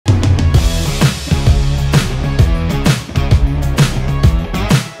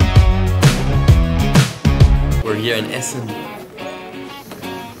here in Essen.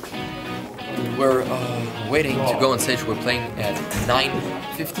 We're waiting to go on stage. We're playing at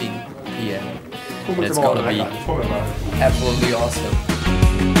 9:15 p.m. and it's gonna be absolutely awesome.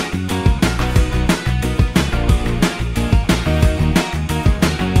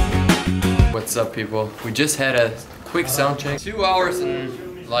 What's up, people? We just had a quick sound check. 2 hours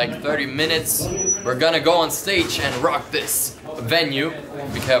and like 30 minutes. We're gonna go on stage and rock this venue.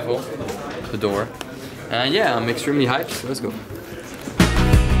 Be careful, the door. And yeah, I'm extremely hyped, so let's go.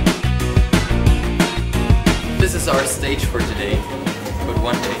 This is our stage for today, but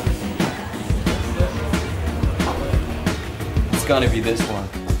one day it's gonna be this one.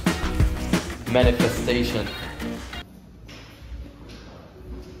 Manifestation.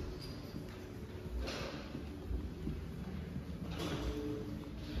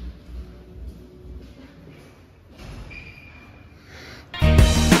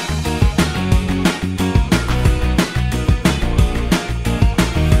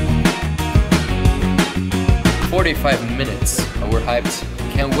 Minutes. We're hyped.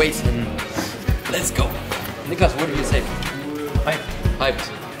 Can't wait and let's go. Niklas, what do you say? Hyped. Hyped.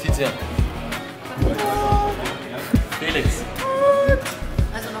 Tizian. Felix.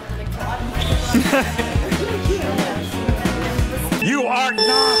 You are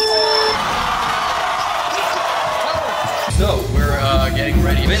not. So we're getting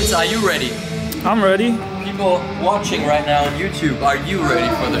ready. Vince, are you ready? I'm ready. People watching right now on YouTube, are you ready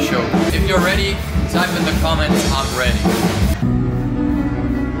for the show? If you're ready, type in the comments, I'm ready.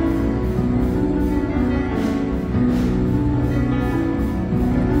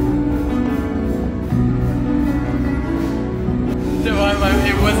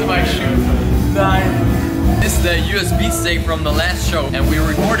 It wasn't my shoe. Nice. This is the USB stick from the last show, and we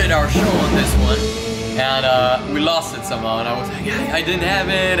recorded our show on this one, and we lost it somehow, and I was like, I didn't have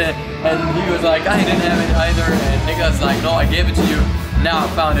it, and he was like, I didn't have it either, and Niklas was like, no, I gave it to you. Now I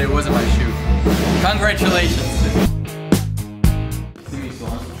found it wasn't my shoe. Congratulations. Zieh mich so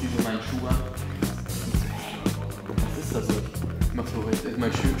an, ziehe meinen Schuh an. Was ist das so? Ich mach so,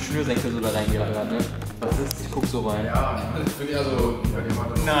 mein Schnürsenkel so da reingelagert, ne? Was ist? Ich guck so rein. Ja, ich bin eher so...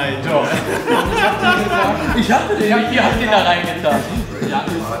 Nein, doch. Ich hab den, ihr habt den da reingetan. Ja.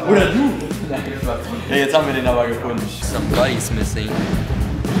 Oder du. Ja, jetzt haben wir den aber gefunden. Somebody's missing.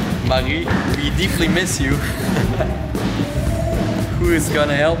 Marie, we deeply miss you. Who is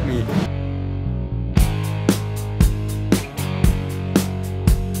gonna help me?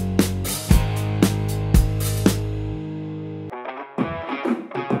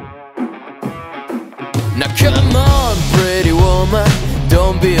 Now come on, pretty woman,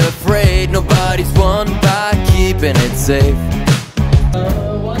 don't be afraid, nobody's won by keeping it safe.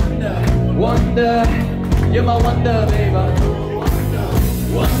 Wonder, you're my wonder, baby.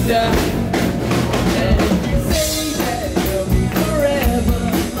 Wonder.